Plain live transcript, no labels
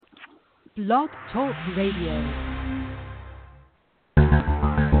Blog Talk Radio.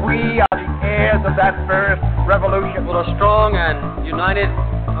 We are the heirs of that first revolution. Will a strong and united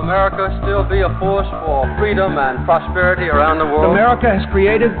America still be a force for freedom and prosperity around the world? America has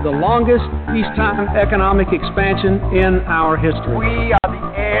created the longest peacetime economic expansion in our history. We are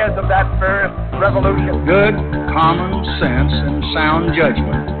the heirs of that first revolution. Good, common sense, and sound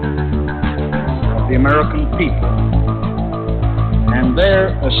judgment of the American people and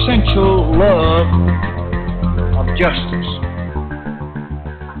their essential love of justice.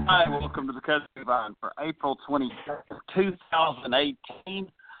 Hi, welcome to the Cousin Vine for April 23rd, 2018.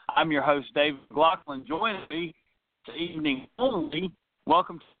 I'm your host, David McLaughlin. Joining me this evening only,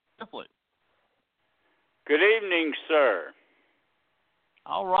 welcome to Triplet. Good evening, sir.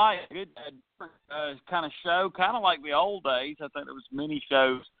 All right, good kind of show, kind of like the old days. I think there was many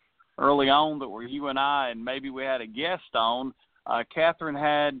shows early on that were you and I, and maybe we had a guest on. Catherine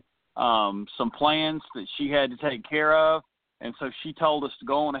had some plans that she had to take care of, and so she told us to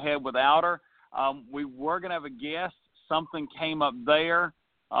go on ahead without her. We were going to have a guest. Something came up there.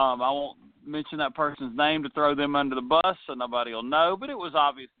 I won't mention that person's name to throw them under the bus so nobody will know, but it was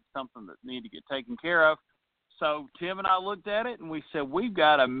obviously something that needed to get taken care of. So Tim and I looked at it, and we said, we've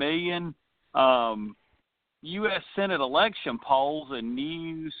got 1 million U.S. Senate election polls and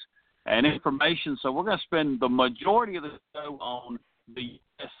news and information, so we're going to spend the majority of the show on the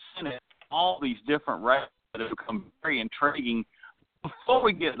U.S. Senate, all these different races that have become very intriguing. Before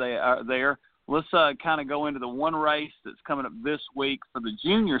we get there, let's kind of go into the one race that's coming up this week for the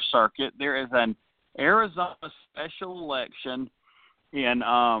junior circuit. There is an Arizona special election in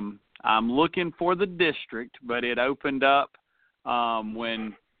I'm looking for the district, but it opened up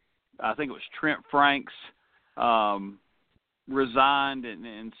when I think it was Trent Franks resigned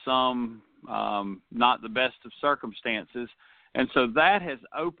in some not the best of circumstances. And so that has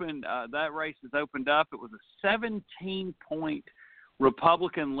opened, that race has opened up. It was a 17-point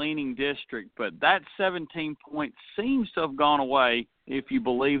Republican-leaning district, but that 17 points seems to have gone away if you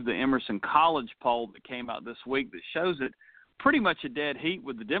believe the Emerson College poll that came out this week that shows it pretty much a dead heat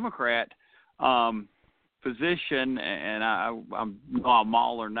with the Democrat position, and I'll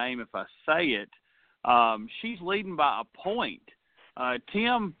maul her name if I say it. She's leading by a point.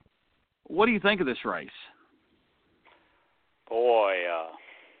 Tim, what do you think of this race? Boy,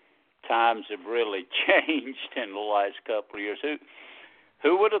 times have really changed in the last couple of years.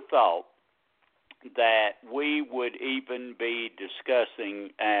 Who would have thought that we would even be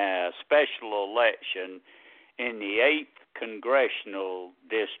discussing a special election in the 8th Congressional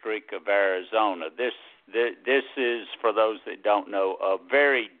District of Arizona? This is, for those that don't know, a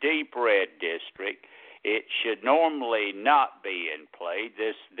very deep red district. It should normally not be in play.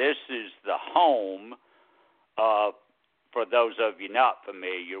 This is the home of, for those of you not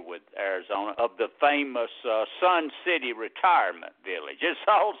familiar with Arizona, of the famous Sun City Retirement Village. It's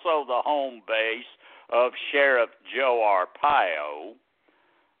also the home base of Sheriff Joe Arpaio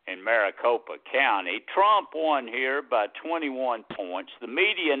in Maricopa County. Trump won here by 21 points. The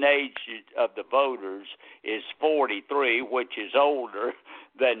median age of the voters is 43, which is older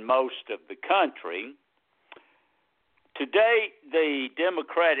than most of the country. To date, the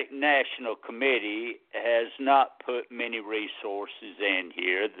Democratic National Committee has not put many resources in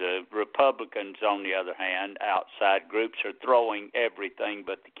here. The Republicans, on the other hand, outside groups, are throwing everything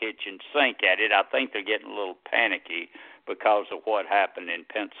but the kitchen sink at it. I think they're getting a little panicky because of what happened in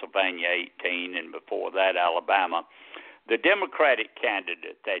Pennsylvania 18 and before that Alabama. The Democratic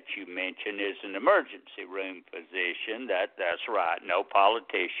candidate that you mentioned is an emergency room physician. That's right, no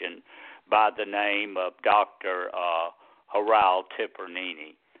politician, by the name of Dr. Haral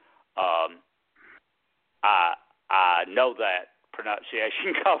Tipernini. I know that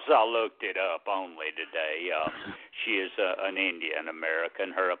pronunciation because I looked it up only today. She is an Indian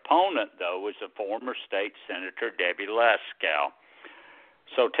American. Her opponent, though, is a former state senator, Debbie Leskow.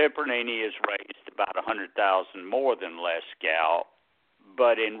 So Tipernini has raised about 100,000 more than Leskow.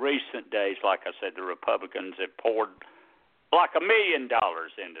 But in recent days, like I said, the Republicans have poured like $1 million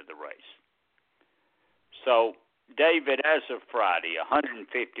into the race. So, David, as of Friday,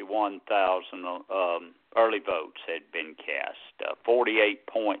 151,000 early votes had been cast,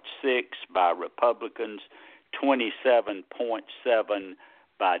 48.6 by Republicans, 27.7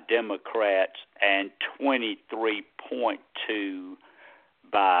 by Democrats, and 23.2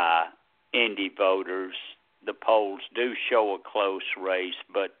 by indie voters. The polls do show a close race,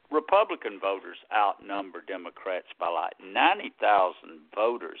 but Republican voters outnumber Democrats by like 90,000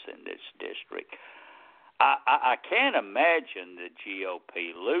 voters in this district. I can't imagine the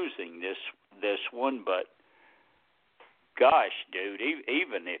GOP losing this one, but gosh, dude,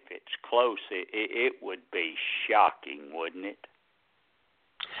 even if it's close, it would be shocking, wouldn't it?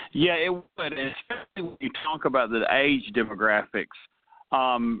 Yeah, it would, especially when you talk about the age demographics.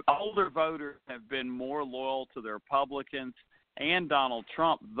 Older voters have been more loyal to the Republicans and Donald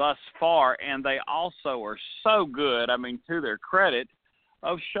Trump thus far, and they also are so good, I mean, to their credit,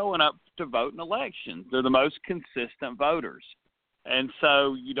 of showing up to vote in elections. They're the most consistent voters. And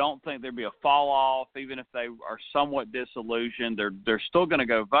so you don't think there'd be a fall off, even if they are somewhat disillusioned, they're still going to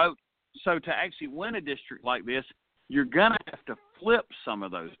go vote. So to actually win a district like this, you're going to have to flip some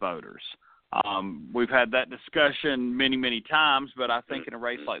of those voters. We've had that discussion many, many times, but I think in a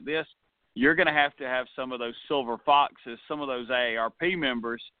race like this, you're going to have some of those silver foxes, some of those AARP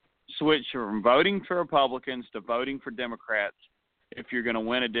members switch from voting for Republicans to voting for Democrats if you're going to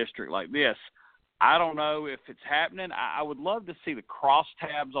win a district like this. I don't know if it's happening. I would love to see the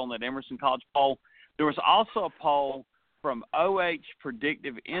crosstabs on that Emerson College poll. There was also a poll from OH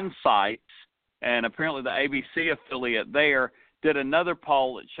Predictive Insights, and apparently the ABC affiliate there did another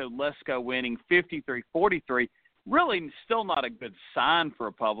poll that showed Lesko winning 53-43. Really still not a good sign for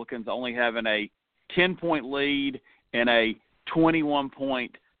Republicans, only having a 10-point lead in a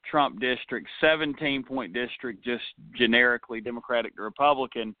 21-point Trump district, 17-point district, just generically Democratic to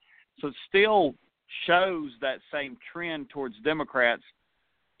Republican. So it still shows that same trend towards Democrats.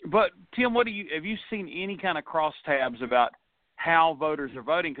 But, Tim, have you seen any kind of crosstabs about how voters are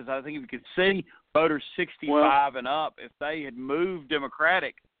voting? Because I think if you could see voters 65 and up, if they had moved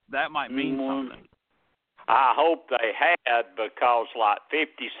Democratic, that might mean something. I hope they had, because like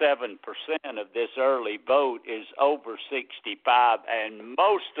 57% of this early vote is over 65, and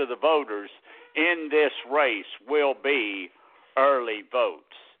most of the voters in this race will be early votes.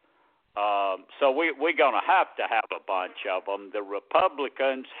 So we're going to have a bunch of them. The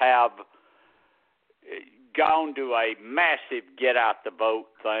Republicans have gone to a massive get-out-the-vote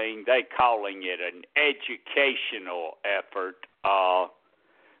thing. They're calling it an educational effort,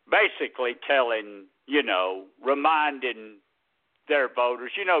 basically telling, reminding their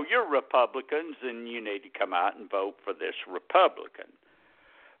voters, you're Republicans and you need to come out and vote for this Republican.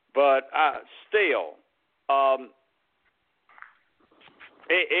 But still,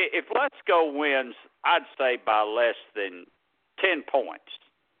 if Let's Go wins, I'd say by less than 10 points.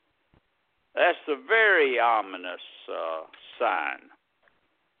 That's a very ominous sign.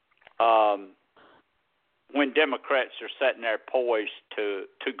 When Democrats are sitting there poised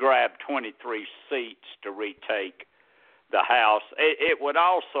to grab 23 seats to retake the House, it would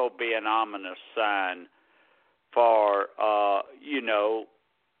also be an ominous sign for,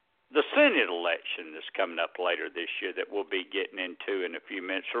 the Senate election that's coming up later this year that we'll be getting into in a few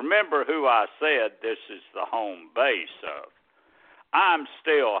minutes. Remember who I said this is the home base of. I'm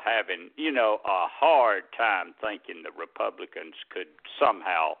still having, a hard time thinking the Republicans could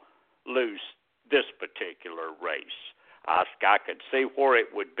somehow lose this particular race. I could see where it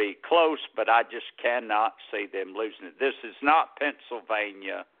would be close, but I just cannot see them losing it. This is not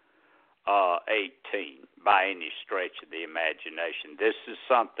Pennsylvania 18 by any stretch of the imagination. This is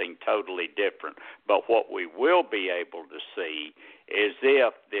something totally different. But what we will be able to see is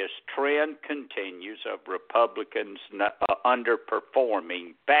if this trend continues of Republicans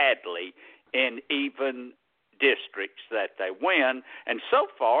underperforming badly in even districts that they win, and so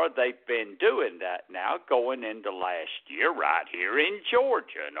far they've been doing that now going into last year right here in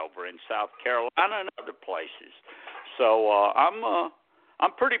Georgia and over in South Carolina and other places. So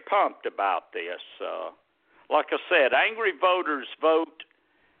I'm pretty pumped about this. Like I said, angry voters vote,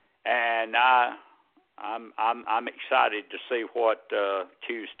 and I'm excited to see what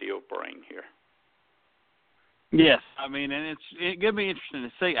Tuesday will bring here. Yes, I mean, and it's going to be interesting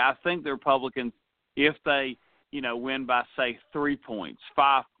to see. I think the Republicans, if they win by, say, 3 points,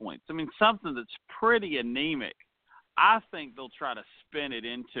 5 points, I mean, something that's pretty anemic, I think they'll try to spin it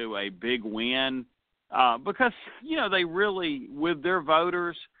into a big win because, they really, with their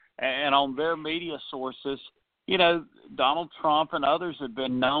voters and on their media sources, Donald Trump and others have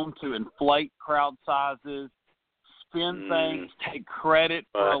been known to inflate crowd sizes, spin things, take credit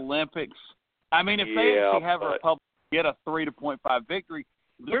for Olympics. I mean, if they actually have a Republican get a 3-0.5 victory,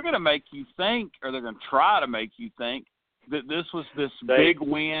 they're going to make you think, or they're going to try to make you think, that this was this big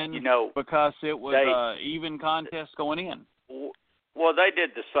win because it was an even contest going in. Well, they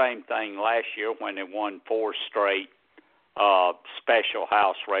did the same thing last year when they won 4 straight special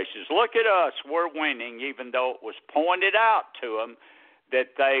House races. Look at us, we're winning, even though it was pointed out to them that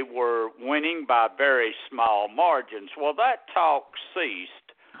they were winning by very small margins. Well, that talk ceased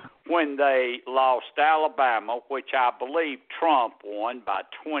when they lost Alabama, which I believe Trump won by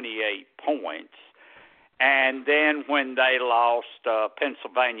 28 points. And then when they lost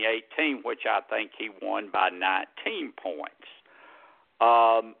Pennsylvania 18, which I think he won by 19 points.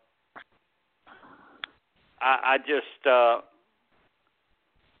 Like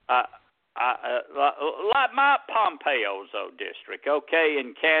my Pompeo's district, okay,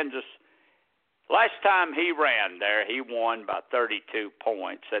 in Kansas, last time he ran there, he won by 32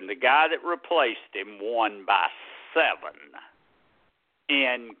 points, and the guy that replaced him won by 7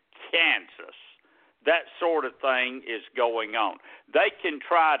 in Kansas. That sort of thing is going on. They can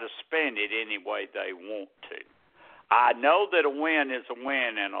try to spin it any way they want to. I know that a win is a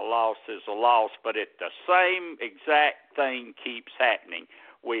win and a loss is a loss, but the same exact thing keeps happening.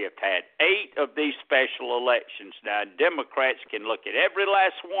 We have had 8 of these special elections now. Democrats can look at every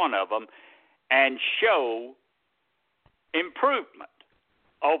last one of them and show improvement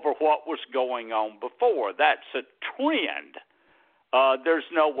over what was going on before. That's a trend. There's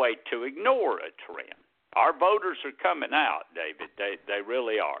no way to ignore a trend. Our voters are coming out, David. They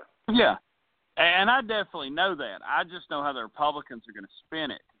really are. Yeah, and I definitely know that. I just know how the Republicans are going to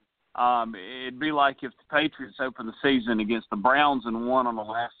spin it. It'd be like if the Patriots opened the season against the Browns and won on the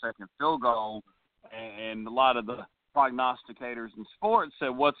last-second field goal, and a lot of the prognosticators in sports said,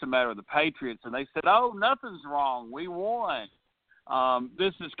 "What's the matter with the Patriots?" And they said, "Oh, nothing's wrong. We won."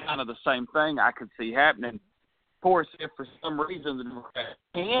 This is kind of the same thing I could see happening. Of course, if for some reason the Democrats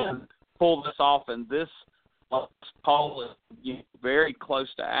can pull this off and this poll is very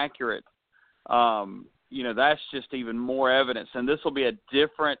close to accurate, that's just even more evidence. And this will be a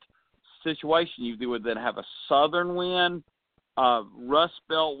different situation. You would then have a Southern win, a Rust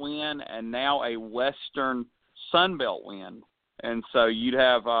Belt win, and now a Western Sun Belt win. And so you'd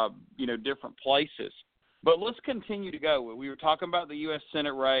have, different places. But let's continue to go. We were talking about the U.S.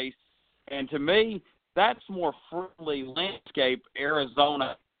 Senate race, and to me, that's more friendly landscape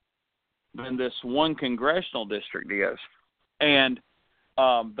Arizona than this one congressional district is. And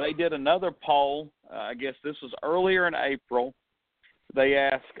they did another poll. I guess this was earlier in April. They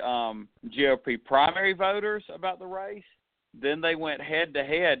asked GOP primary voters about the race. Then they went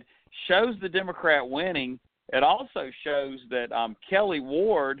head-to-head. Shows the Democrat winning. It also shows that Kelly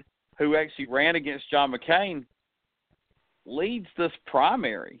Ward, who actually ran against John McCain, leads this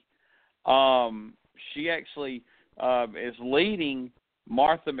primary. She actually is leading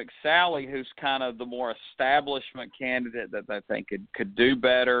Martha McSally, who's kind of the more establishment candidate that they think could do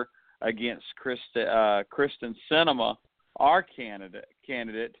better against Kristen Sinema, our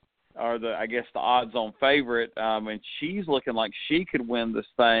candidate, or the odds-on favorite, and she's looking like she could win this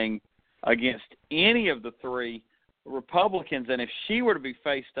thing against any of the 3 Republicans. And if she were to be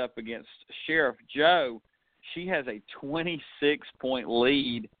faced up against Sheriff Joe, she has a 26-point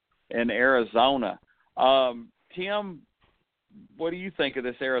lead in Arizona. Tim, what do you think of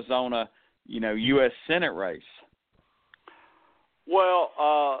this Arizona, U.S. Senate race?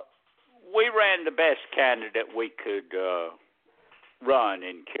 Well, we ran the best candidate we could run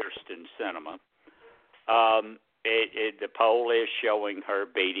in Kirsten Sinema. The poll is showing her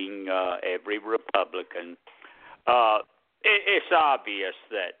beating every Republican. It's obvious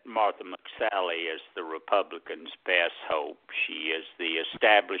that Martha McSally is the Republicans' best hope. She is the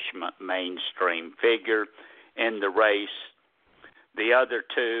establishment mainstream figure in the race. The other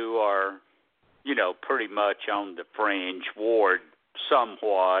 2 are, pretty much on the fringe. Ward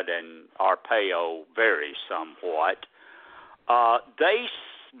somewhat and Arpaio very somewhat. They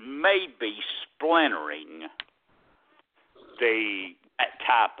may be splintering that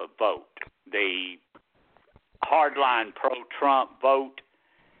type of vote, the hardline pro-Trump vote,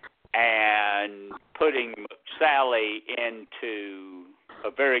 and putting McSally into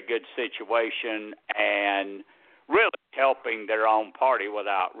a very good situation and really helping their own party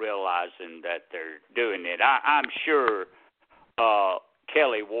without realizing that they're doing it. I'm sure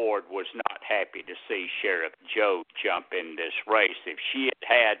Kelly Ward was not happy to see Sheriff Joe jump in this race. If she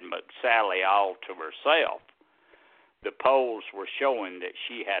had McSally all to herself, the polls were showing that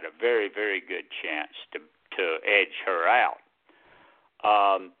she had a very, very good chance to edge her out.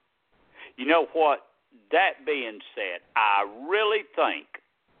 You know what? That being said, I really think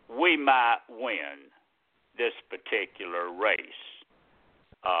we might win this particular race.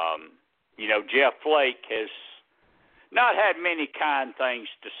 Jeff Flake has not had many kind things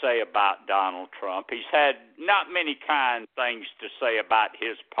to say about Donald Trump. He's had not many kind things to say about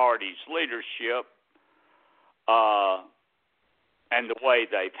his party's leadership and the way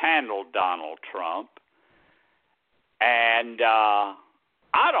they've handled Donald Trump. And I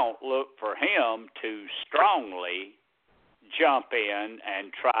don't look for him to strongly jump in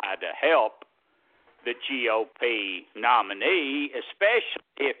and try to help the GOP nominee, especially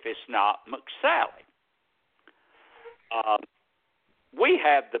if it's not McSally. we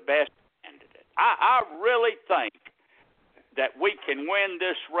have the best candidate. I really think that we can win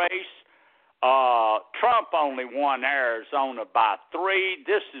this race. Trump only won Arizona by 3.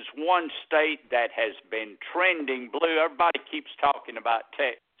 This is one state that has been trending blue. Everybody keeps talking about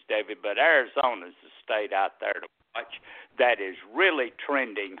Texas, David, but Arizona is the state out there to watch that is really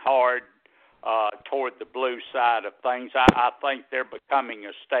trending hard toward the blue side of things. I think they're becoming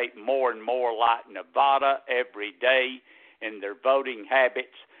a state more and more like Nevada every day in their voting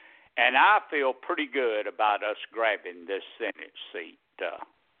habits, and I feel pretty good about us grabbing this Senate seat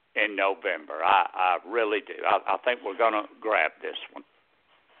in November. I really do. I think we're going to grab this one.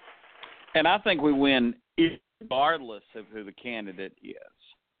 And I think we win regardless of who the candidate is.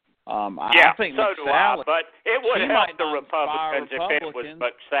 I think so do I, but it would help the Republicans if it was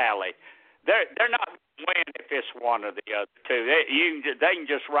McSally. They're not going to win if it's one or the other two. They can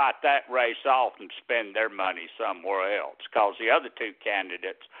just write that race off and spend their money somewhere else, because the other two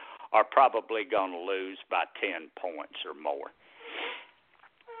candidates are probably going to lose by 10 points or more.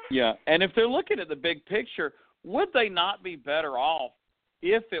 Yeah, and if they're looking at the big picture, would they not be better off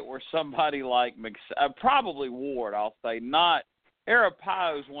if it were somebody like probably Ward, I'll say, not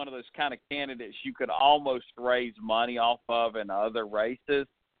Arpaio is one of those kind of candidates you could almost raise money off of in other races.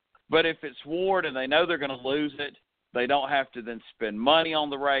 But if it's Ward and they know they're going to lose it, they don't have to then spend money on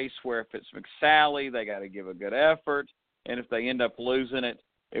the race, where if it's McSally, they got to give a good effort. And if they end up losing it,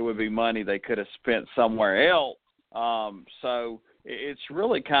 it would be money they could have spent somewhere else. So it's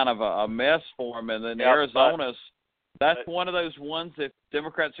really kind of a mess for them. And then Arizona's, that's one of those ones, if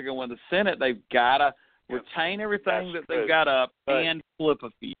Democrats are going to win the Senate, they've got to retain everything that they've got up and flip a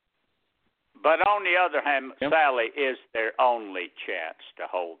few. But on the other hand, Sally is their only chance to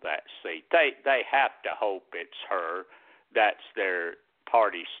hold that seat. They have to hope it's her. That's their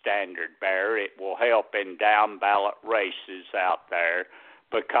party standard bearer. It will help in down ballot races out there,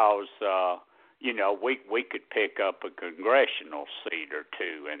 because we could pick up a congressional seat or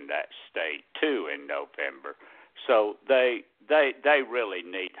two in that state too in November. So they really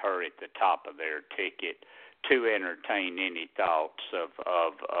need her at the top of their ticket to entertain any thoughts of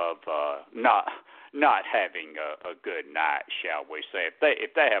not having a good night, shall we say?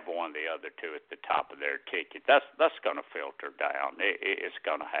 If they have one of the other two at the top of their ticket, that's going to filter down. It's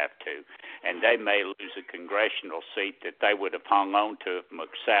going to have to, and they may lose a congressional seat that they would have hung on to if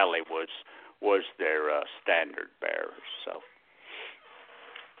McSally was their standard bearer. So.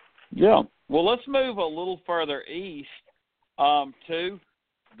 Yeah. Well, let's move a little further east to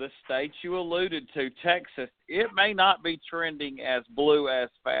the state you alluded to, Texas. It may not be trending as blue as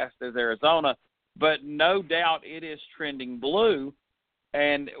fast as Arizona, but no doubt it is trending blue.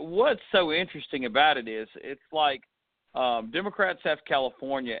 And what's so interesting about it is it's like Democrats have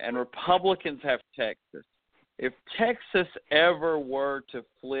California and Republicans have Texas. If Texas ever were to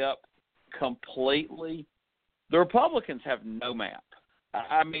flip completely, the Republicans have no map.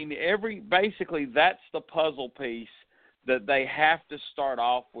 I mean, basically that's the puzzle piece that they have to start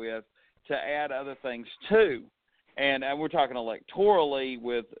off with to add other things to. And we're talking electorally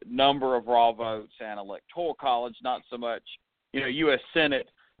with number of raw votes and electoral college, not so much, U.S.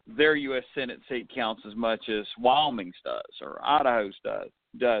 Senate, their U.S. Senate seat counts as much as Wyoming's does or Idaho's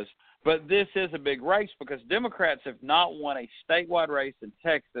does. But this is a big race because Democrats have not won a statewide race in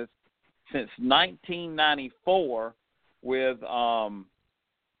Texas since 1994 with Ann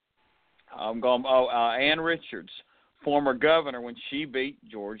Richards, former governor, when she beat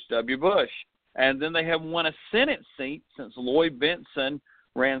George W. Bush. And then they have won a Senate seat since Lloyd Bentsen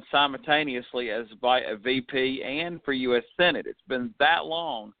ran simultaneously as a VP and for U.S. Senate. It's been that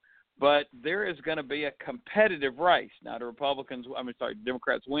long. But there is going to be a competitive race. Now,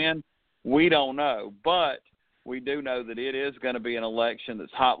 Democrats win? We don't know. But we do know that it is going to be an election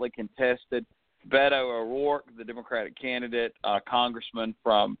that's hotly contested. Beto O'Rourke, the Democratic candidate, congressman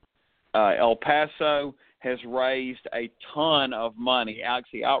from El Paso, has raised a ton of money.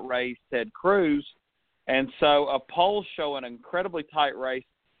 Actually outraised Ted Cruz. And so a poll show an incredibly tight race.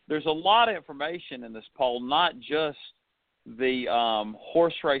 There's a lot of information in this poll, not just the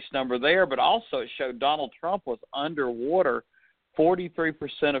horse race number there, but also it showed Donald Trump was underwater.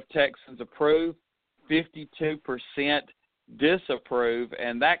 43% of Texans approve, 52% disapprove,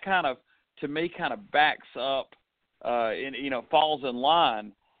 and that to me backs up, falls in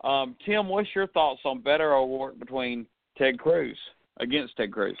line. Tim, what's your thoughts on Beto O'Rourke against Ted Cruz?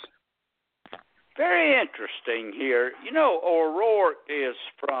 Very interesting here. O'Rourke is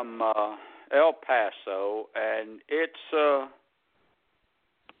from El Paso, and it's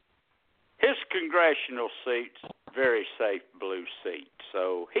his congressional seat's very safe blue seat.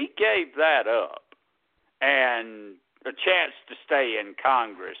 So he gave that up. And a chance to stay in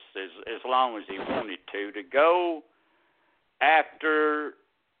Congress as long as he wanted to go after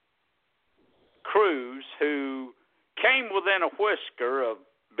Cruz, who came within a whisker of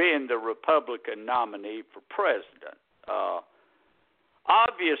being the Republican nominee for president.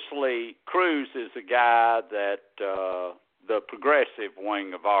 Obviously, Cruz is a guy that the progressive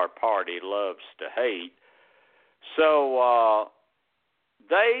wing of our party loves to hate. So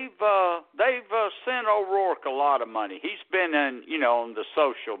they've sent O'Rourke a lot of money. He's been in, on the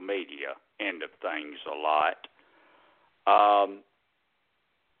social media end of things a lot.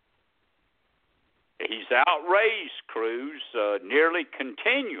 He's outraised Cruz nearly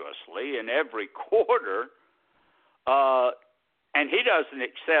continuously in every quarter, and he doesn't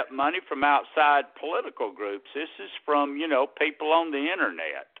accept money from outside political groups. This is from, people on the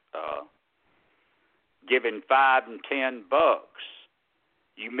internet giving $5 and $10.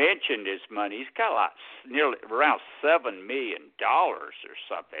 You mentioned his money. He's got like nearly around $7 million or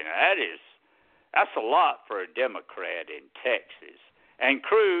something. That's a lot for a Democrat in Texas. And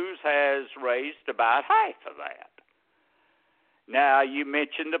Cruz has raised about half of that. Now, you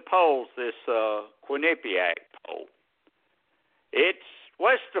mentioned the polls, this Quinnipiac poll. It's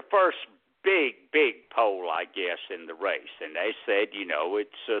the first big poll, I guess, in the race. And they said,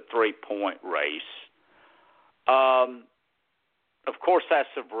 it's a 3-point race. Of course,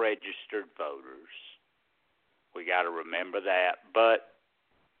 that's of registered voters. We got to remember that. But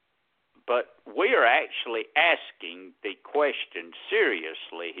we are actually asking the question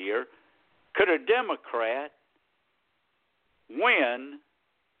seriously here. Could a Democrat win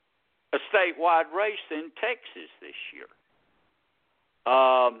a statewide race in Texas this year?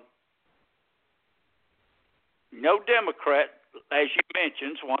 No Democrat, as you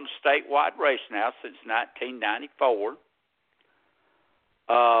mentioned, has won a statewide race now since 1994.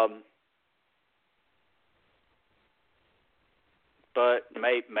 But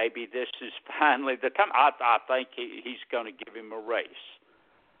maybe this is finally the time. I think he's going to give him a race.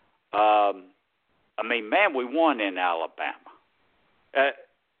 We won in Alabama.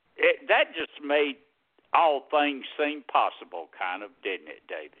 That just made all things seem possible, kind of, didn't it,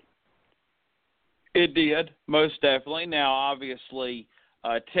 David? It did, most definitely. Now, obviously,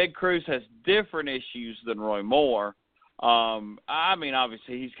 Ted Cruz has different issues than Roy Moore.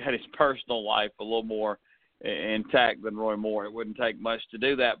 Obviously, he's got his personal life a little more intact than Roy Moore. It wouldn't take much to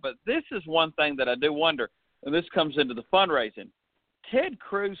do that. But this is one thing that I do wonder, and this comes into the fundraising. Ted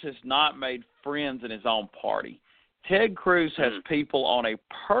Cruz has not made friends in his own party. Ted Cruz has people on a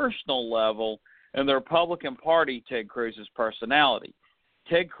personal level in the Republican Party, Ted Cruz's personality.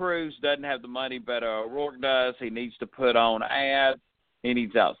 Ted Cruz doesn't have the money Beto O'Rourke does. He needs to put on ads. He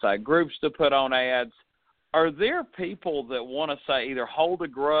needs outside groups to put on ads. Are there people that want to say either hold a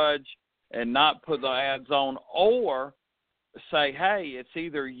grudge and not put the ads on, or say, hey, it's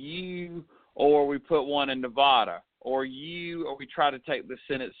either you or we put one in Nevada, or we try to take the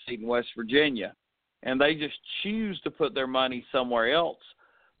Senate seat in West Virginia, and they just choose to put their money somewhere else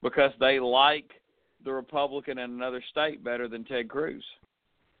because they like the Republican in another state better than Ted Cruz?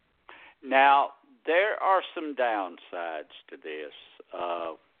 Now, there are some downsides to this.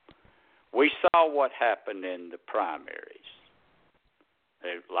 We saw what happened in the primaries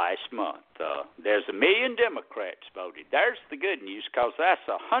last month. There's 1 million Democrats voted. There's the good news, because that's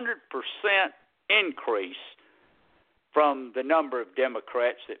 100% increase from the number of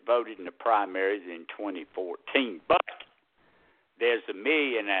Democrats that voted in the primaries in 2014. But there's 1.5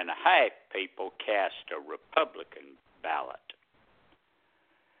 million people cast a Republican ballot.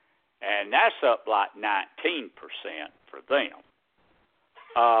 And that's up like 19% for them.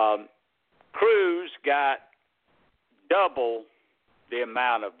 Cruz got double the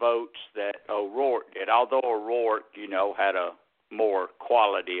amount of votes that O'Rourke did, although O'Rourke, had a more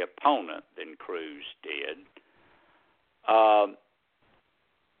quality opponent than Cruz did.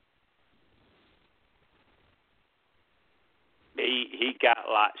 He got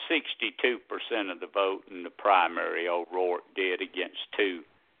like 62% of the vote in the primary. O'Rourke did against two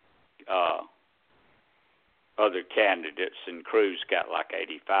other candidates, and Cruz got like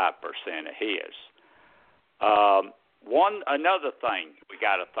 85% of his. Another thing we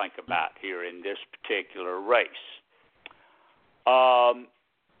got to think about here in this particular race.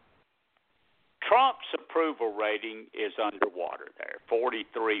 Trump's approval rating is underwater there,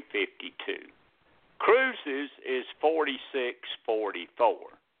 43.52. Cruz's is 46.44.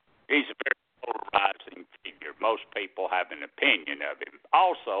 He's a very polarizing figure. Most people have an opinion of him.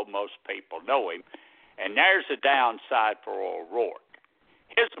 Also, most people know him. And there's a downside for O'Rourke.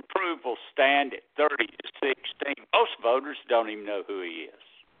 His approval stand at 30-16. Most voters don't even know who he is.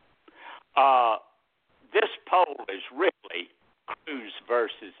 this poll is really Cruz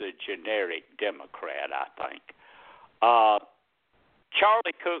versus a generic Democrat, I think.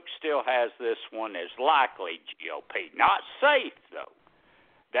 Charlie Cook still has this one as likely GOP. Not safe, though.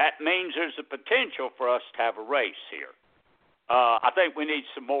 That means there's a potential for us to have a race here. I think we need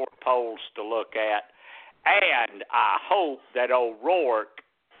some more polls to look at, and I hope that O'Rourke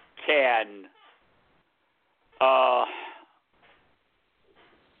can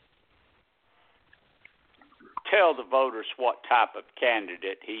tell the voters what type of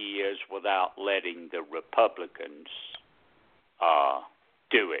candidate he is without letting the Republicans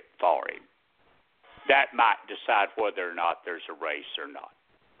do it for him. That might decide whether or not there's a race or not,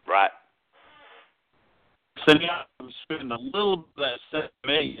 right? So now I'm spending a little bit of that $7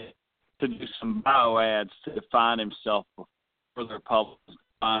 million to do some bio ads to define himself for the Republicans.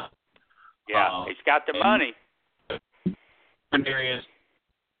 Yeah, he's got the money. Different areas,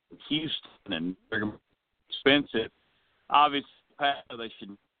 Houston, and they're expensive. Obviously, they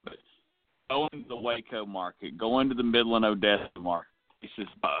should go into the Waco market, go into the Midland, Odessa market, places,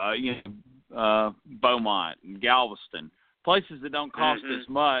 Beaumont and Galveston, places that don't cost as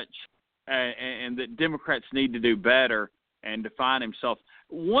much, and that Democrats need to do better and define himself.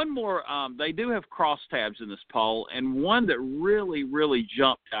 One more, they do have crosstabs in this poll, and one that really, really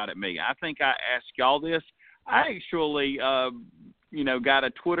jumped out at me. I think I asked y'all this. I actually, got a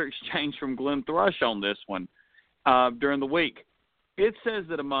Twitter exchange from Glenn Thrush on this one during the week. It says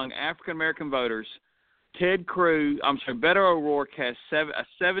that among African-American voters, Beto O'Rourke has a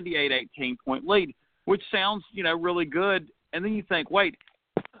 78-18 point lead, which sounds, really good. And then you think, wait,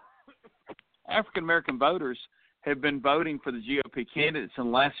 African-American voters have been voting for the GOP candidates in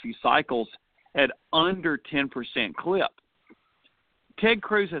the last few cycles at under 10% clip. Ted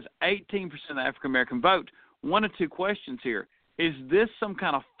Cruz has 18% of the African-American vote. One of two questions here. Is this some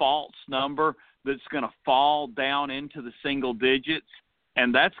kind of false number that's going to fall down into the single digits,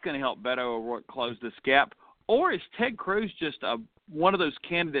 and that's going to help Beto O'Rourke close this gap? Or is Ted Cruz just one of those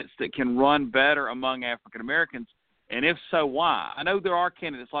candidates that can run better among African Americans? And if so, why? I know there are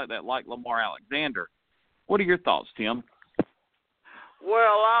candidates like that, like Lamar Alexander. What are your thoughts, Tim?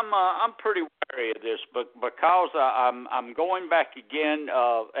 Well, I'm pretty wary of this, but because I'm going back again,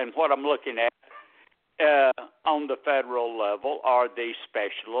 and what I'm looking at on the federal level are these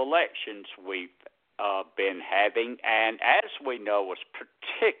special elections we've been having, and as we know,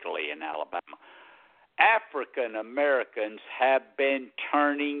 particularly in Alabama, African Americans have been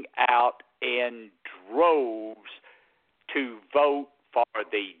turning out in droves to vote for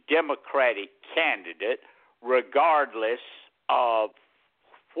the Democratic candidate, regardless of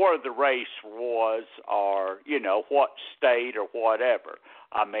where the race was or, what state or whatever.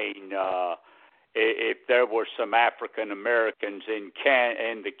 I mean, if there were some African Americans in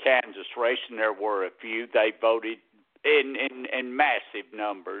the Kansas race, and there were a few, they voted in massive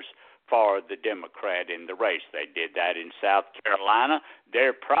numbers for the Democrat in the race. They did that in South Carolina.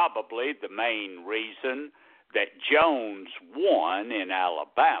 They're probably the main reason that Jones won in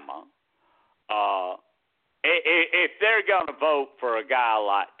Alabama. If they're going to vote for a guy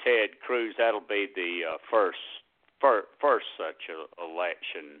like Ted Cruz, that'll be the first such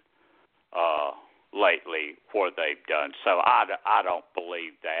election lately where they've done. So I don't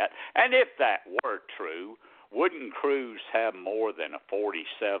believe that. And if that were true, wouldn't Cruz have more than a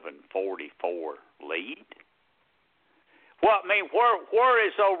 47-44 lead? Well, I mean, where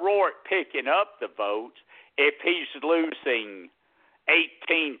is O'Rourke picking up the votes if he's losing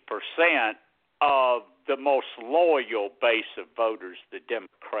 18% of the most loyal base of voters the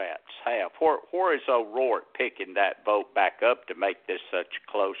Democrats have? Where is O'Rourke picking that vote back up to make this such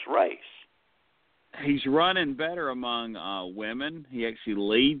a close race? He's running better among women. He actually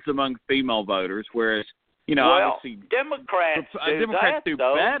leads among female voters, whereas, obviously Democrats do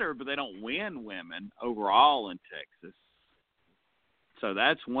better, but they don't win women overall in Texas. So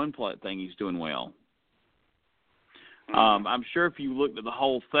that's one thing he's doing well. I'm sure if you looked at the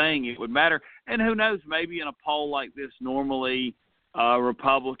whole thing, it would matter. And who knows, maybe in a poll like this, normally a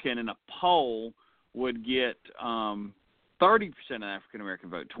Republican in a poll would get 30% of the African-American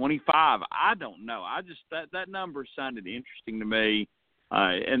vote, 25. I don't know. That number sounded interesting to me.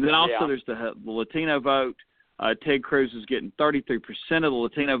 And then also there's the Latino vote. Ted Cruz is getting 33% of the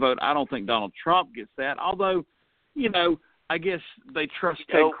Latino vote. I don't think Donald Trump gets that, although, I guess they trust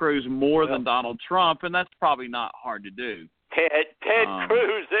Ted Cruz more than Donald Trump, and that's probably not hard to do. Ted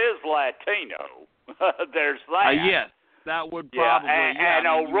Cruz is Latino. There's that. Yes, that would probably. And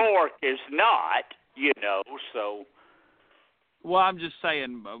O'Rourke is not, so. Well, I'm just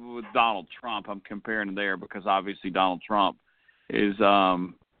saying with Donald Trump, I'm comparing there because obviously Donald Trump is, is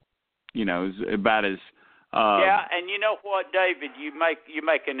about as Yeah, and you know what, David, you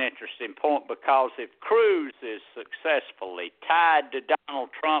make an interesting point, because if Cruz is successfully tied to Donald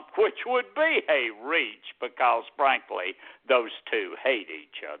Trump, which would be a reach because, frankly, those two hate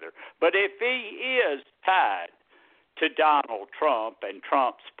each other, but if he is tied to Donald Trump and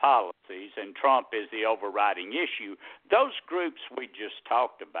Trump's policies, and Trump is the overriding issue, those groups we just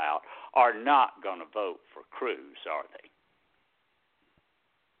talked about are not going to vote for Cruz, are they?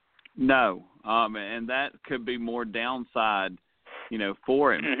 No, and that could be more downside,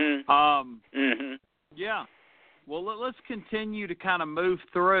 for him. Mm-hmm. Yeah. Well, let's continue to kind of move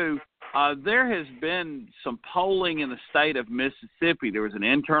through. There has been some polling in the state of Mississippi. There was an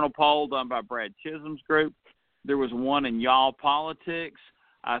internal poll done by Brad Chisholm's group. There was one in Y'all Politics.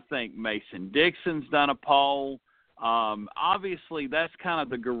 I think Mason Dixon's done a poll. Obviously, that's kind of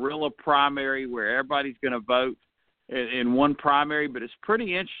the guerrilla primary where everybody's going to vote in one primary, but it's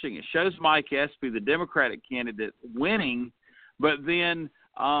pretty interesting. It shows Mike Espy, the Democratic candidate, winning, but then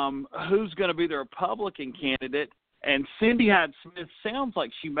who's going to be the Republican candidate? And Cindy Hyde-Smith sounds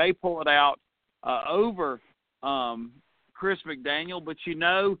like she may pull it out over Chris McDaniel, but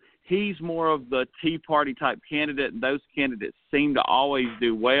he's more of the Tea Party type candidate, and those candidates seem to always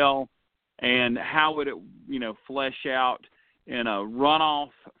do well. And how would it, flesh out in a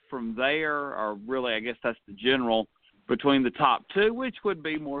runoff from there, or really, I guess that's the general, between the top two, which would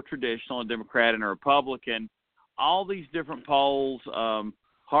be more traditional, a Democrat and a Republican. All these different polls,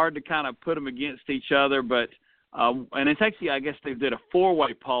 hard to kind of put them against each other, but and it's actually, I guess they did a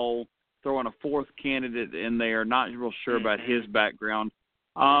four-way poll, throwing a fourth candidate in there, not real sure about his background.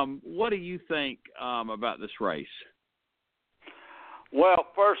 What do you think about this race? Well,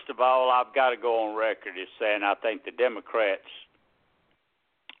 first of all, I've got to go on record as saying I think the Democrats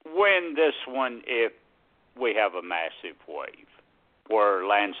win this one if we have a massive wave where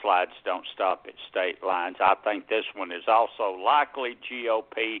landslides don't stop at state lines. I think this one is also likely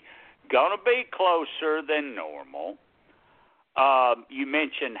GOP, going to be closer than normal. You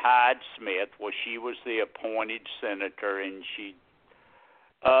mentioned Hyde-Smith. Well, she was the appointed senator, and she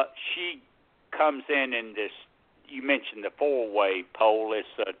comes in this, you mentioned the four-way poll. It's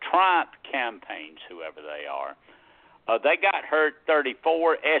Triumph Campaigns, whoever they are. They got her at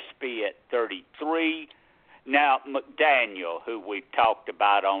 34, Espy at 33. Now, McDaniel, who we've talked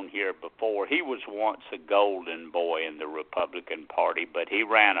about on here before, he was once a golden boy in the Republican Party, but he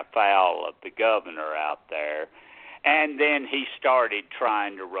ran afoul of the governor out there. And then he started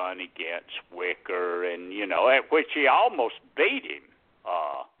trying to run against Wicker, and, at which he almost beat him.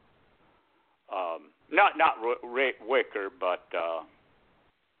 Not Rick Wicker, but,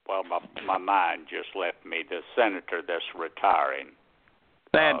 my mind just left me, the senator that's retiring.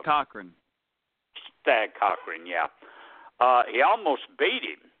 Thad Cochran. Thad Cochran, yeah. He almost beat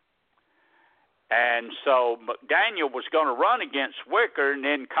him. And so McDaniel was going to run against Wicker, and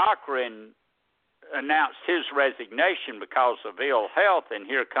then Cochran announced his resignation because of ill health, and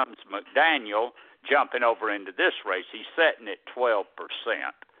here comes McDaniel jumping over into this race. He's sitting at 12%.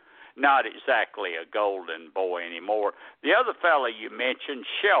 Not exactly a golden boy anymore. The other fella you mentioned,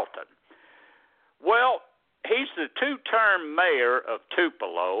 Shelton. Well, he's the two-term mayor of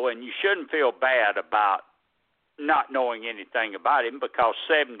Tupelo, and you shouldn't feel bad about not knowing anything about him because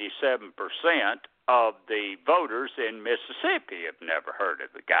 77% of the voters in Mississippi have never heard of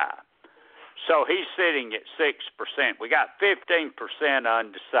the guy. So he's sitting at 6%. We got 15%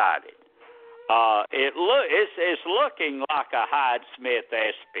 undecided. It's looking like a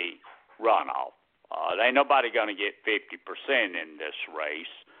Hyde-Smith-Espy runoff. There ain't nobody going to get 50% in this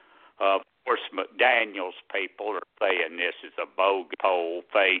race. Of course, McDaniel's people are saying this is a bogus poll,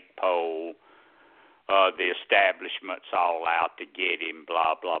 fake poll. The establishment's all out to get him,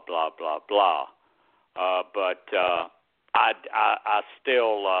 blah, blah, blah, blah, blah. But I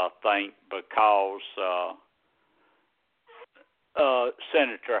still think because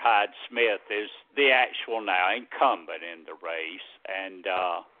Senator Hyde-Smith is the actual now incumbent in the race, and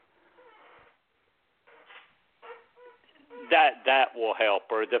that will help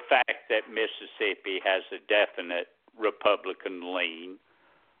her. The fact that Mississippi has a definite Republican lean,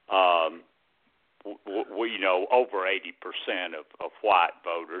 over 80% of white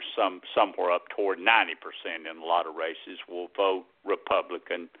voters, somewhere up toward 90% in a lot of races, will vote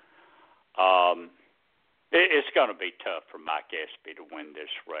Republican. It's going to be tough for Mike Espy to win this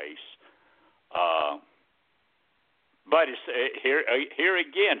race. But it's, here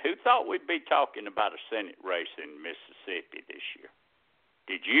again, who thought we'd be talking about a Senate race in Mississippi this year?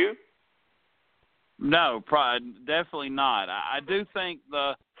 Did you? No, definitely not. I do think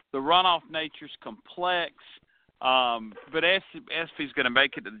the runoff nature's complex, but Espy's going to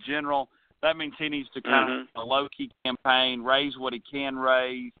make it to the general. That means he needs to kind of a low-key campaign, raise what he can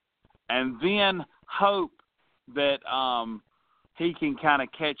raise, and then hope that he can kind of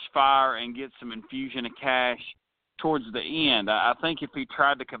catch fire and get some infusion of cash towards the end. I think if he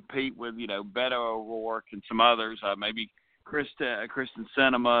tried to compete with, Beto O'Rourke and some others, maybe Kristen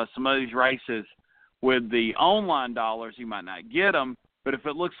Sinema, some of these races with the online dollars, he might not get them. But if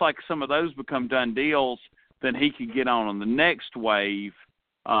it looks like some of those become done deals, then he could get on the next wave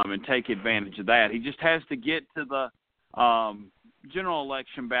and take advantage of that. He just has to get to the general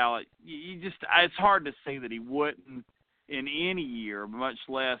election ballot. It's hard to see that he wouldn't in any year, much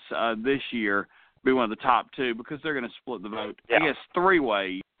less this year, be one of the top two, because they're going to split the vote. I guess 3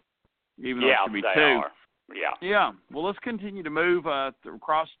 ways, even though it could be 2. Are. Yeah. Well, let's continue to move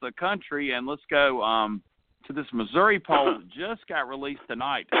across the country, and let's go to this Missouri poll that just got released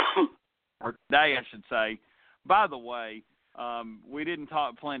tonight, or today, I should say. By the way, we didn't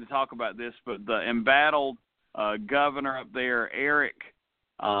plan to talk about this, but the embattled governor up there, Eric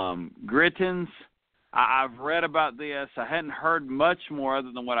Grittens, I've read about this. I hadn't heard much more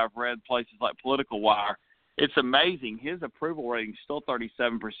other than what I've read places like Political Wire. It's amazing. His approval rating is still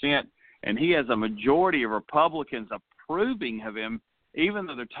 37%, and he has a majority of Republicans approving of him, even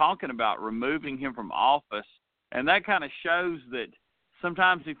though they're talking about removing him from office. And that kind of shows that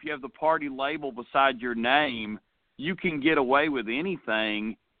sometimes if you have the party label beside your name, you can get away with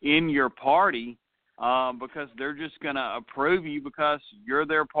anything in your party because they're just going to approve you because you're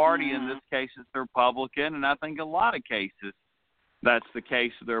their party. In this case, it's the Republican, and I think a lot of cases that's the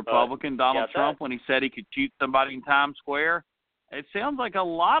case of the Republican. Donald Trump, when he said he could shoot somebody in Times Square, it sounds like a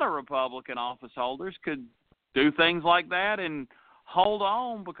lot of Republican office holders could do things like that and hold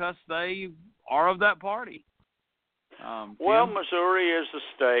on because they are of that party. Well, Missouri is a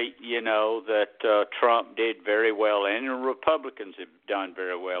state, that Trump did very well in, and Republicans have done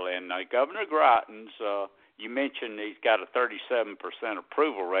very well in. Now, Governor Grittens, you mentioned he's got a 37%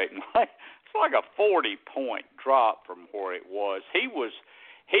 approval rating. It's like a 40-point drop from where it was. He was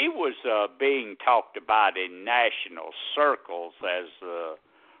being talked about in national circles as the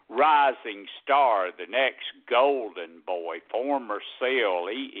rising star, the next golden boy, former SEAL.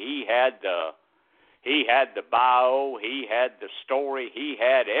 He had the bio, he had the story, he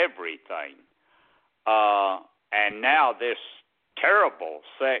had everything. And now this terrible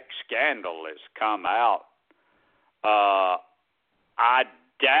sex scandal has come out. I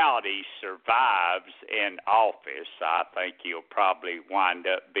doubt he survives in office. I think he'll probably wind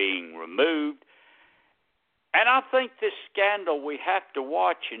up being removed. And I think this scandal, we have to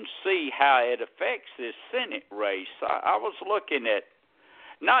watch and see how it affects this Senate race. I was looking at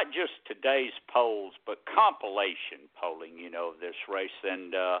not just today's polls, but compilation polling, of this race.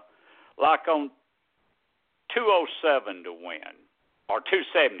 And like on 207 to win, or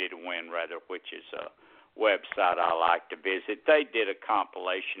 270 to win, rather, which is a website I like to visit, they did a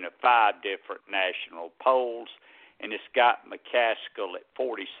compilation of 5 different national polls, and it's got McCaskill at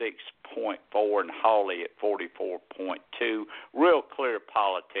 46.4 and Hawley at 44.2. Real Clear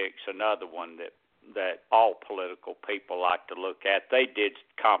Politics, another one that all political people like to look at. They did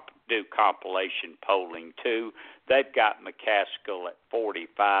do compilation polling too. They've got McCaskill at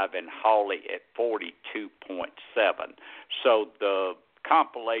 45 and Hawley at 42.7. So the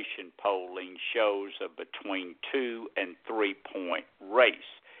compilation polling shows a between 2 and 3 point race.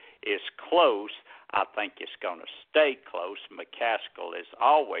 It's close. I think it's going to stay close. McCaskill has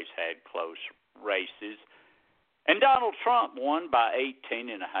always had close races. And Donald Trump won by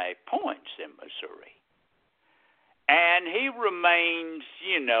 18.5 points in Missouri. And he remains,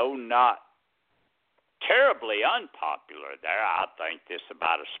 not terribly unpopular there. I think this is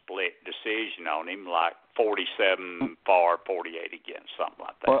about a split decision on him, like 47 for, 48 against, something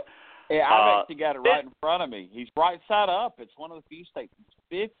like that. Well, yeah, I've actually got it right in front of me. He's right side up. It's one of the few states.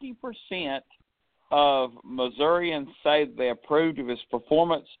 50% of Missourians say they approved of his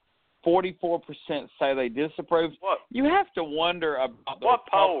performance. 44% say they disapproved. You have to wonder about the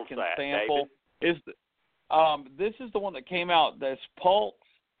Republican sample. This is the one that came out. This Pulse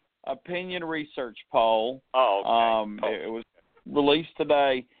Opinion Research poll. Oh, okay. It was released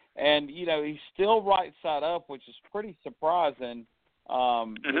today, and he's still right side up, which is pretty surprising.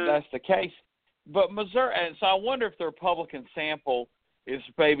 That that's the case. But Missouri, and so I wonder if the Republican sample is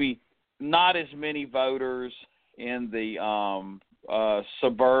maybe not as many voters in the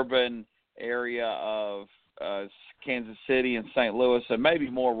suburban area of Kansas City and St. Louis, and maybe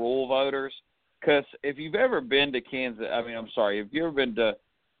more rural voters. Because if you've ever been to if you've ever been to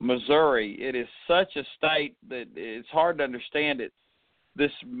Missouri, it is such a state that it's hard to understand it.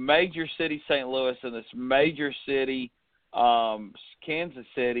 This major city, St. Louis, and this major city, Kansas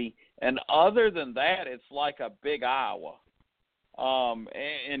City, And other than that, it's like a big Iowa,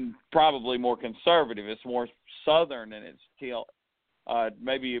 and probably more conservative. It's more southern, and it's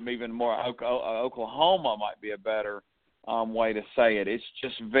maybe even more Oklahoma might be a better way to say it. It's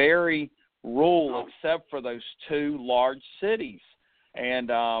just very rural, except for those two large cities, and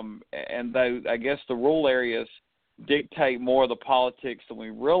though I guess the rural areas dictate more of the politics than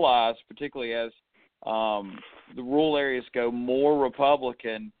we realize, particularly as the rural areas go more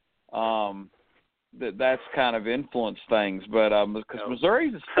Republican. That's kind of influenced things, but because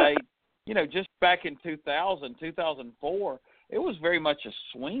Missouri's a state, just back in 2004, it was very much a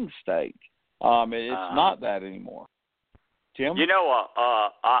swing state. It's not that anymore. Tim?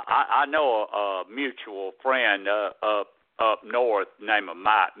 I know a mutual friend up north named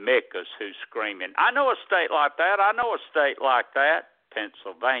Mike Mickus who's screaming, I know a state like that. I know a state like that,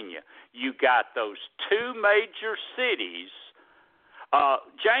 Pennsylvania. You got those two major cities.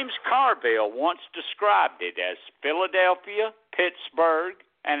 James Carville once described it as Philadelphia, Pittsburgh,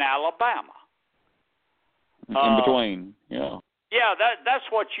 and Alabama. In between, yeah. Yeah, that's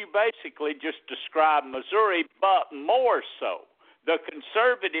what you basically just described Missouri, but more so. The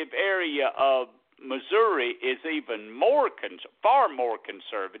conservative area of Missouri is even far more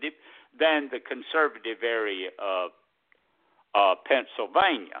conservative than the conservative area of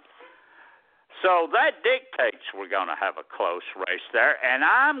Pennsylvania. So that dictates we're going to have a close race there. And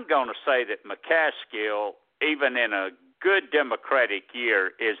I'm going to say that McCaskill, even in a good Democratic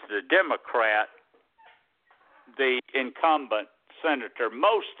year, is the Democrat, the incumbent senator,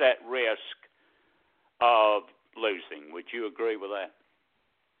 most at risk of losing. Would you agree with that?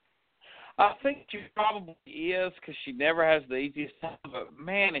 I think she probably is, because she never has the easiest time, but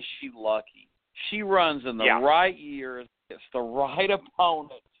man, is she lucky. She runs in the right years, it's the right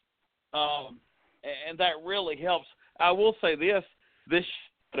opponent, and that really helps. I will say this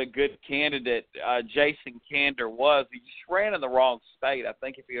what a good candidate Jason Kander was. He just ran in the wrong state. I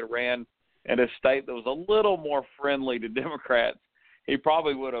think if he had ran in a state that was a little more friendly to Democrats, he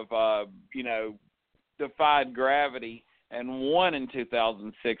probably would have, defied gravity and won in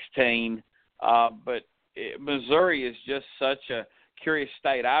 2016. But Missouri is just such a curious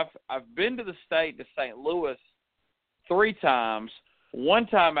state. I've been to the state, to St. Louis, 3 times. One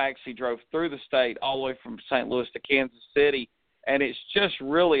time I actually drove through the state all the way from St. Louis to Kansas City, and it's just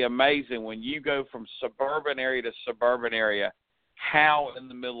really amazing when you go from suburban area to suburban area, how in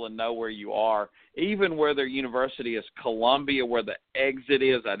the middle of nowhere you are. Even where their university is, Columbia, where the exit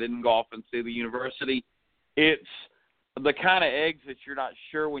is, I didn't go off and see the university. It's the kind of exit you're not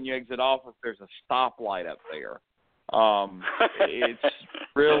sure when you exit off if there's a stoplight up there. It's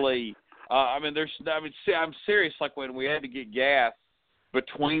really, I'm serious. Like when we had to get gas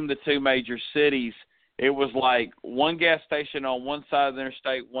between the two major cities, it was like one gas station on one side of the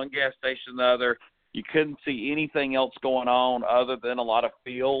interstate, one gas station on the other. You couldn't see anything else going on other than a lot of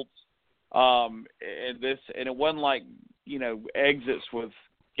fields. And it wasn't like, exits with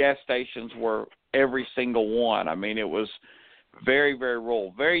gas stations were every single one. I mean, it was very, very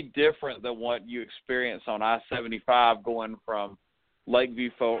rural, very different than what you experience on I-75 going from Lakeview,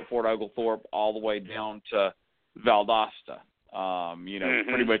 Fort Oglethorpe, all the way down to Valdosta.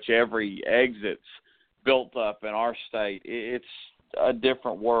 Pretty much every exit's built up in our state. It's a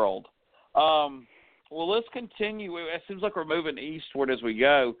different world. Well, let's continue. It seems like we're moving eastward as we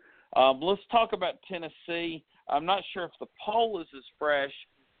go. Let's talk about Tennessee. I'm not sure if the poll is as fresh,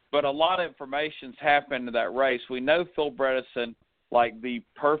 but a lot of information's happened in that race. We know Phil Bredesen, like the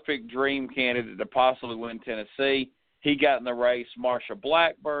perfect dream candidate to possibly win Tennessee. He got in the race. Marsha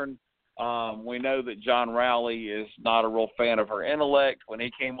Blackburn. We know that John Rowley is not a real fan of her intellect when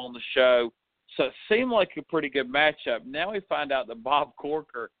he came on the show. So it seemed like a pretty good matchup. Now we find out that Bob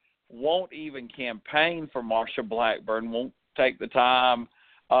Corker won't even campaign for Marsha Blackburn, won't take the time.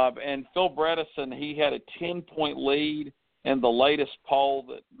 And Phil Bredesen, he had a 10-point lead in the latest poll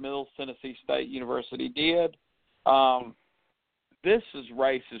that Middle Tennessee State University did. This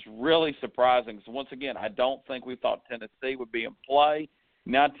race is really surprising because, once again, I don't think we thought Tennessee would be in play.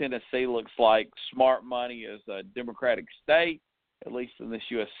 Now Tennessee looks like smart money is a Democratic state, at least in this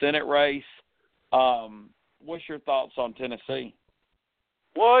U.S. Senate race. What's your thoughts on Tennessee?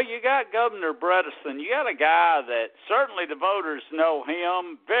 Well, you got Governor Bredesen. You got a guy that certainly the voters know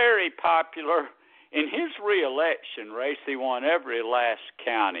him, very popular. In his re-election race, he won every last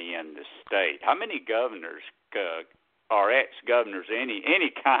county in the state. How many governors or ex-governors,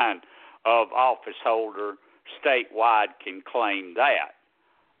 any kind of office holder statewide can claim that?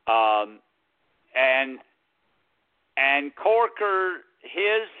 And Corker,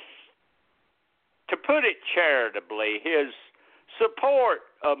 to put it charitably, his support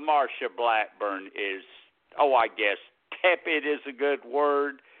of Marsha Blackburn is, I guess tepid is a good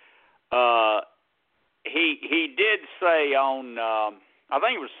word. He did say on, I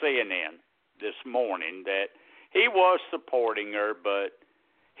think it was CNN this morning, that he was supporting her, but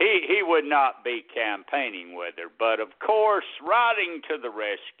he would not be campaigning with her. But, of course, riding to the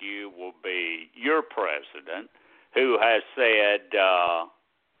rescue will be your president, who has said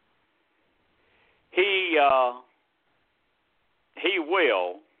he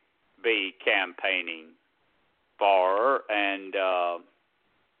will be campaigning for her,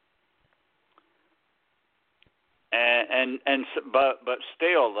 but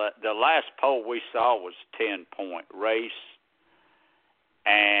still, the last poll we saw was 10-point race,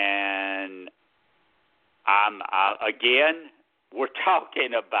 and again, we're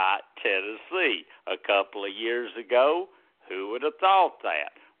talking about Tennessee. A couple of years ago, who would have thought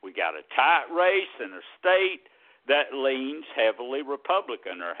that? We got a tight race in a state that leans heavily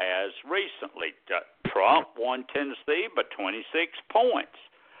Republican, or has recently. Trump won Tennessee by 26 points.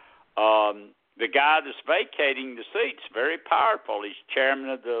 The guy that's vacating the seat's very powerful. He's chairman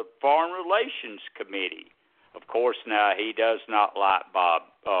of the Foreign Relations Committee. Of course, now he does not like Bob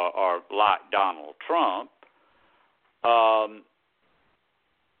or like Donald Trump. But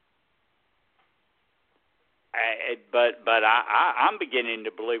I'm beginning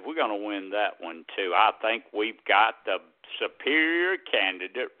to believe we're going to win that one too. I think we've got the superior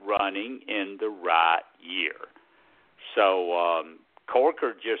candidate running in the right year. So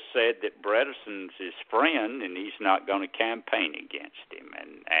Corker just said that Bredesen's his friend, and he's not going to campaign against him,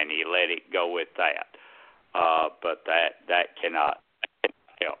 and he let it go with that. But that cannot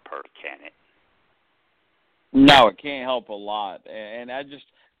help her, can it? No, it can't help a lot. And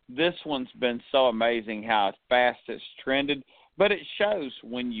this one's been so amazing how fast it's trended. But it shows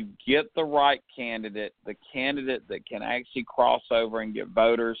when you get the right candidate, the candidate that can actually cross over and get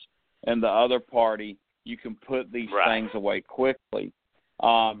voters in the other party, you can put these things away quickly.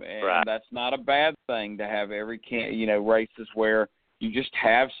 And that's not a bad thing to have every races where you just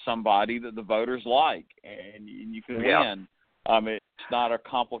have somebody that the voters like and you can win. It's not a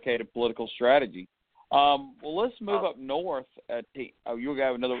complicated political strategy. Well, let's move up north. You'll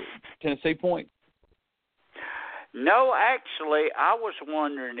have another Tennessee point? No, actually, I was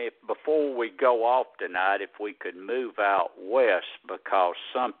wondering if before we go off tonight, if we could move out west, because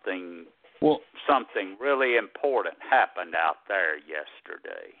something really important happened out there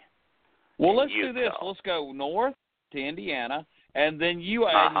yesterday. Well, let's do this. Let's go north to Indiana, and then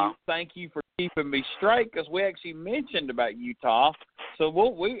thank you for keeping me straight, because we actually mentioned about Utah. So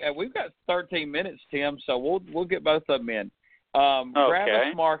we've got 13 minutes, Tim. So we'll get both of them in.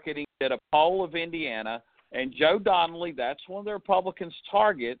 Gravis Marketing did a poll of Indiana, and Joe Donnelly, that's one of the Republicans'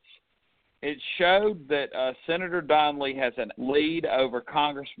 targets. It showed that Senator Donnelly has a lead over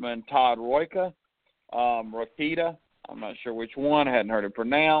Congressman Todd Rokita. I'm not sure which one. I hadn't heard it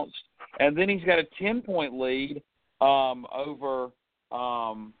pronounced. And then he's got a 10-point lead over.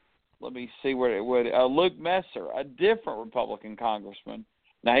 Let me see where it would. Luke Messer, a different Republican congressman.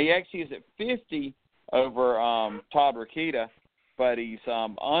 Now, he actually is at 50 over Todd Rokita, but he's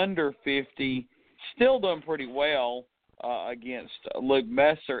under 50, still doing pretty well against Luke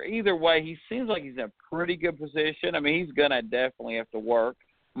Messer. Either way, he seems like he's in a pretty good position. I mean, he's going to definitely have to work,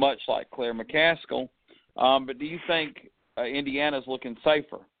 much like Claire McCaskill. But do you think Indiana's looking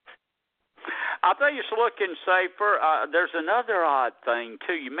safer? I think it's looking safer. There's another odd thing,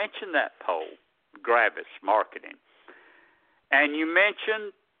 too. You mentioned that poll, Gravis Marketing. And you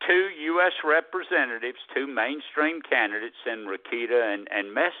mentioned two U.S. representatives, two mainstream candidates in Rokita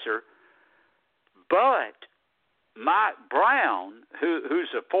and Messer. But Mike Brown, who's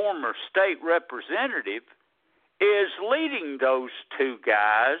a former state representative, is leading those two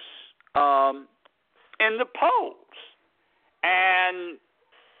guys in the polls. And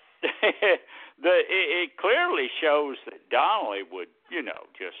it clearly shows that Donnelly would,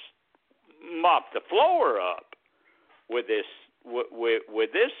 just mop the floor up with this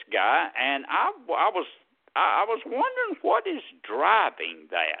guy, and I was wondering what is driving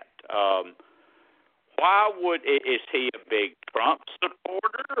that. Why is he a big Trump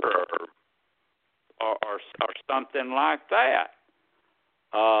supporter or something like that?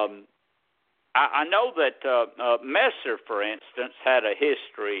 I know that Messer, for instance, had a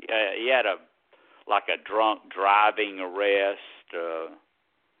history. He had a drunk driving arrest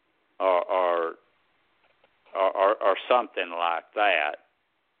or something like that.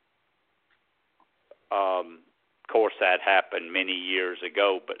 Of course, that happened many years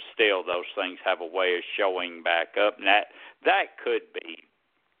ago, but still, those things have a way of showing back up, and that could be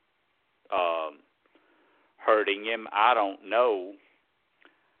hurting him. I don't know.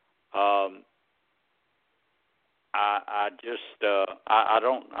 I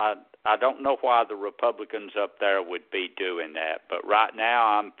don't know why the Republicans up there would be doing that. But right now,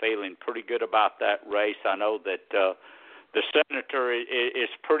 I'm feeling pretty good about that race. I know that the senator is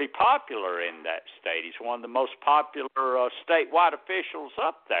pretty popular in that state. He's one of the most popular statewide officials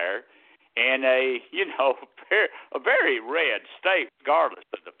up there in a very red state, regardless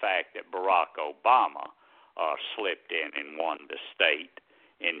of the fact that Barack Obama slipped in and won the state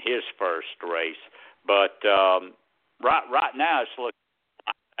in his first race. But right now, it's looking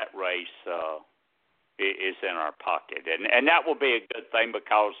like that race is in our pocket. And that will be a good thing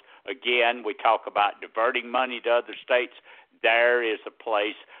because, again, we talk about diverting money to other states. There is a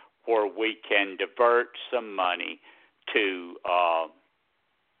place where we can divert some money to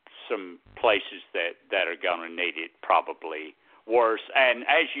some places that are going to need it probably worse. And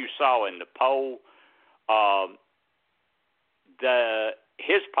as you saw in the poll,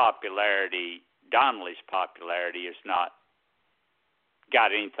 his popularity, Donnelly's popularity, is not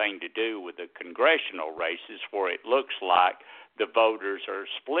got anything to do with the congressional races where it looks like the voters are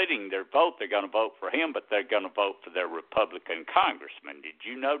splitting their vote. They're going to vote for him, but they're going to vote for their Republican congressman. Did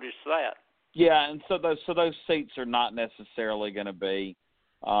you notice that? Yeah, and so those seats are not necessarily going to be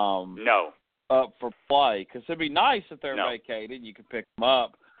no up for play, because it'd be nice if they're vacated and you could pick them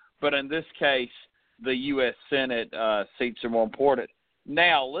up. But in this case, the U.S. Senate seats are more important.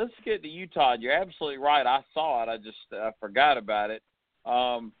 Now, let's get to Utah. You're absolutely right. I saw it. I forgot about it.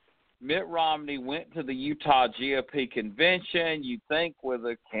 Mitt Romney went to the Utah GOP convention. You'd think with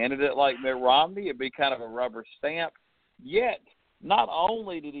a candidate like Mitt Romney, it'd be kind of a rubber stamp. Yet, not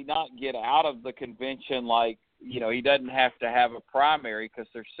only did he not get out of the convention like, he doesn't have to have a primary because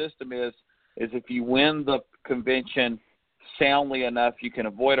their system is if you win the convention soundly enough, you can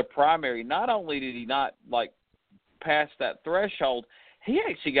avoid a primary. Not only did he not, pass that threshold, he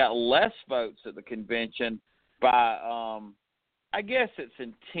actually got less votes at the convention by, I guess it's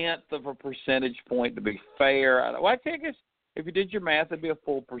in 1/10 of a percentage point to be fair. I guess if you did your math, it'd be a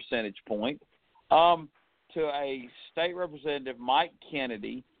full percentage point. To a state representative, Mike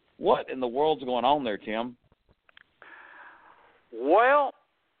Kennedy. What in the world's going on there, Tim? Well,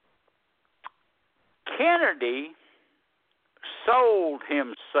 Kennedy sold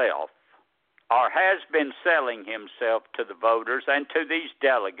himself, or has been selling himself to the voters and to these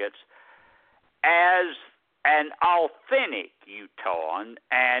delegates as an authentic Utahn,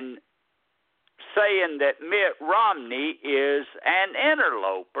 and saying that Mitt Romney is an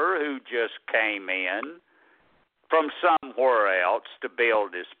interloper who just came in from somewhere else to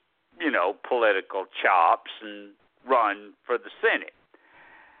build his, political chops and run for the Senate.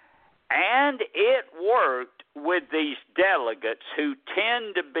 And it worked with these delegates who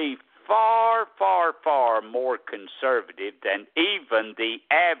tend to be far, far, far more conservative than even the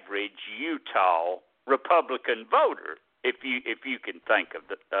average Utah Republican voter, if you can think of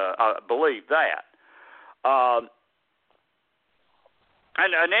believe that.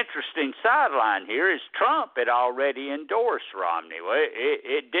 And an interesting sideline here is Trump had already endorsed Romney. Well,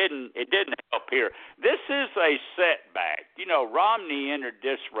 it didn't help here. This is a setback. Romney entered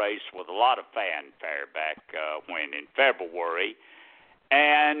this race with a lot of fanfare back when in February,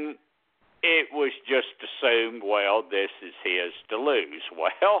 and it was just assumed, well, this is his to lose.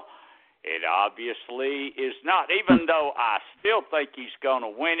 Well, it obviously is not. Even though I still think he's going to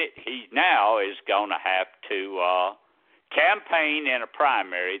win it, he now is going to have to campaign in a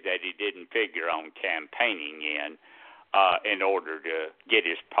primary that he didn't figure on campaigning in order to get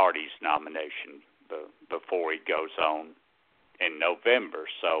his party's nomination before he goes on in November.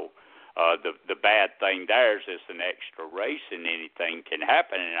 So the bad thing there is it's an extra race and anything can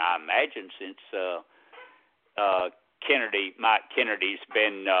happen. And I imagine since Mike Kennedy's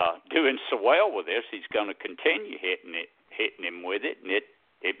been doing so well with this, he's going to continue hitting him with it, and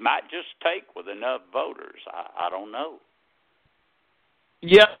it might just take with enough voters. I don't know.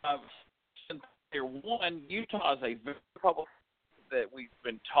 Yeah, one, Utah is a very Republican that we've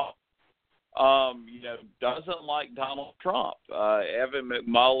been taught, doesn't like Donald Trump. Evan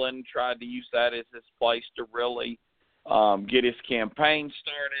McMullin tried to use that as his place to really get his campaign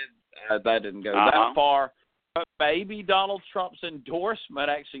started. That didn't go that far. But maybe Donald Trump's endorsement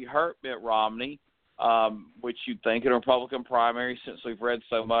actually hurt Mitt Romney, which you'd think in a Republican primary, since we've read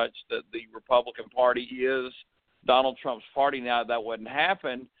so much that the Republican Party is Donald Trump's party now, that wouldn't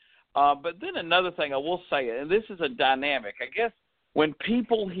happen. But then another thing I will say, and this is a dynamic, I guess when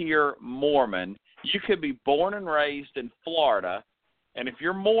people hear Mormon, you could be born and raised in Florida, and if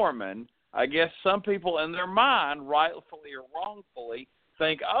you're Mormon, I guess some people in their mind, rightfully or wrongfully,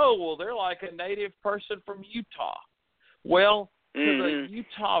 think, oh, well, they're like a native person from Utah. Well, to the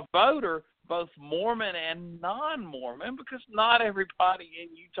Utah voter, both Mormon and non-Mormon, because not everybody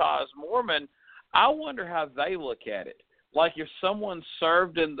in Utah is Mormon, I wonder how they look at it. Like if someone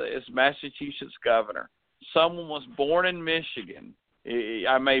served as Massachusetts governor, someone was born in Michigan,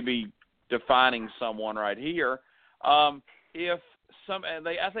 I may be defining someone right here. I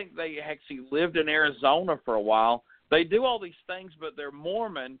think they actually lived in Arizona for a while. They do all these things, but they're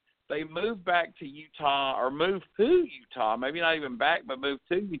Mormon. They move back to Utah or move to Utah, maybe not even back, but move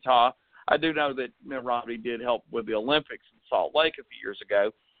to Utah. I do know that Mitt Romney did help with the Olympics in Salt Lake a few years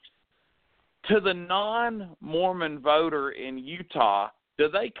ago. To the non-Mormon voter in Utah, do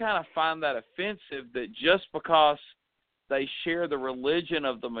they kind of find that offensive that just because they share the religion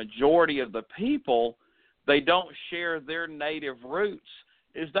of the majority of the people, they don't share their native roots?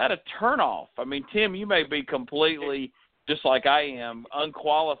 Is that a turnoff? I mean, Tim, you may be completely, just like I am,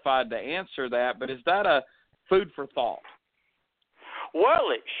 unqualified to answer that, but is that a food for thought? Well,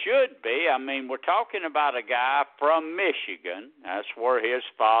 it should be. I mean, we're talking about a guy from Michigan. That's where his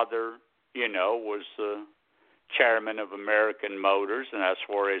father, was the chairman of American Motors, and that's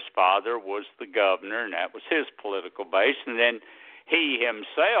where his father was the governor, and that was his political base. And then he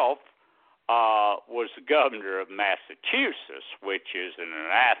himself was the governor of Massachusetts, which is an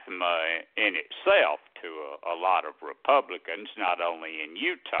anathema in itself to a lot of Republicans, not only in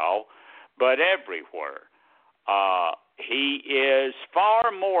Utah, but everywhere. He is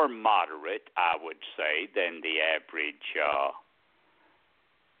far more moderate, I would say, than the average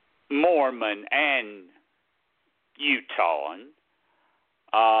Mormon and Utahn.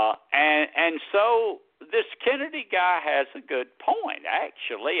 And so this Kennedy guy has a good point,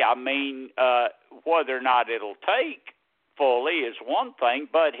 actually. I mean, whether or not it'll take fully is one thing,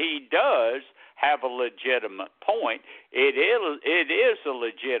 but he does have a legitimate point. It is a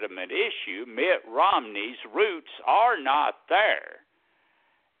legitimate issue. Mitt Romney's roots are not there.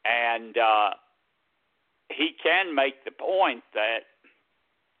 And he can make the point that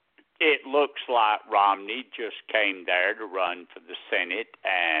it looks like Romney just came there to run for the Senate,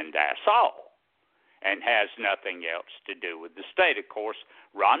 and that's all, and has nothing else to do with the state. Of course,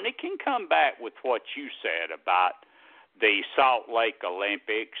 Romney can come back with what you said about the Salt Lake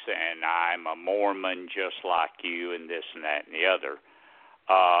Olympics, and I'm a Mormon just like you, and this and that and the other.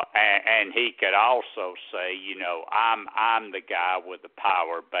 And he could also say, I'm the guy with the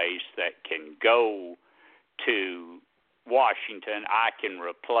power base that can go to Washington. I can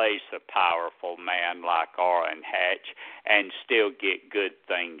replace a powerful man like Orrin Hatch and still get good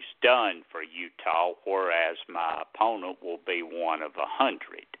things done for Utah, whereas my opponent will be one of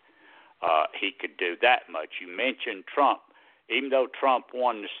 100. He could do that much. You mentioned Trump. Even though Trump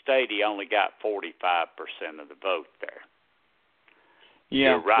won the state, he only got 45% of the vote there.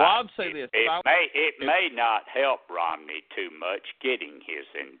 Yeah, You're right. Well, I'd say this. It may not help Romney too much getting his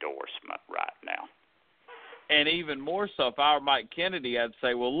endorsement right now. And even more so, if I were Mike Kennedy, I'd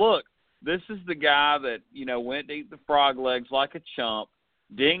say, well, look, this is the guy that, went to eat the frog legs like a chump,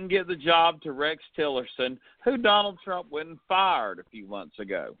 didn't get the job to Rex Tillerson, who Donald Trump went and fired a few weeks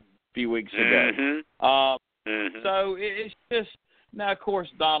ago. So it's just, now, of course,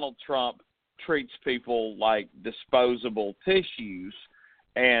 Donald Trump treats people like disposable tissues,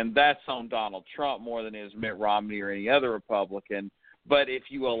 and that's on Donald Trump more than it is Mitt Romney or any other Republican. But if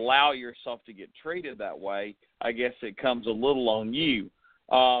you allow yourself to get treated that way, I guess it comes a little on you.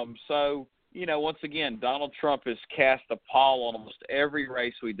 So, once again, Donald Trump has cast a pall on almost every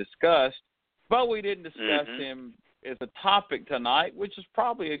race we discussed, but we didn't discuss him as a topic tonight, which is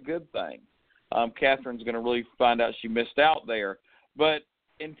probably a good thing. Catherine's going to really find out she missed out there. But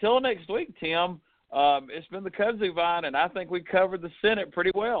until next week, Tim, it's been the Kudzu Vine, and I think we covered the Senate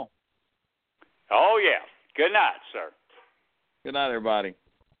pretty well. Oh, yeah. Good night, sir. Good night, everybody.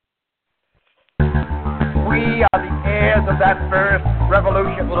 We are the heirs of that first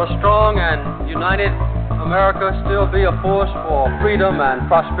revolution. Will a strong and united America still be a force for freedom and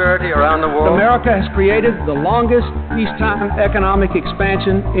prosperity around the world? America has created the longest peacetime economic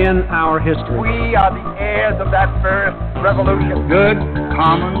expansion in our history. We are the heirs of that first revolution. Good,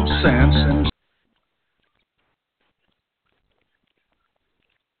 common sense, and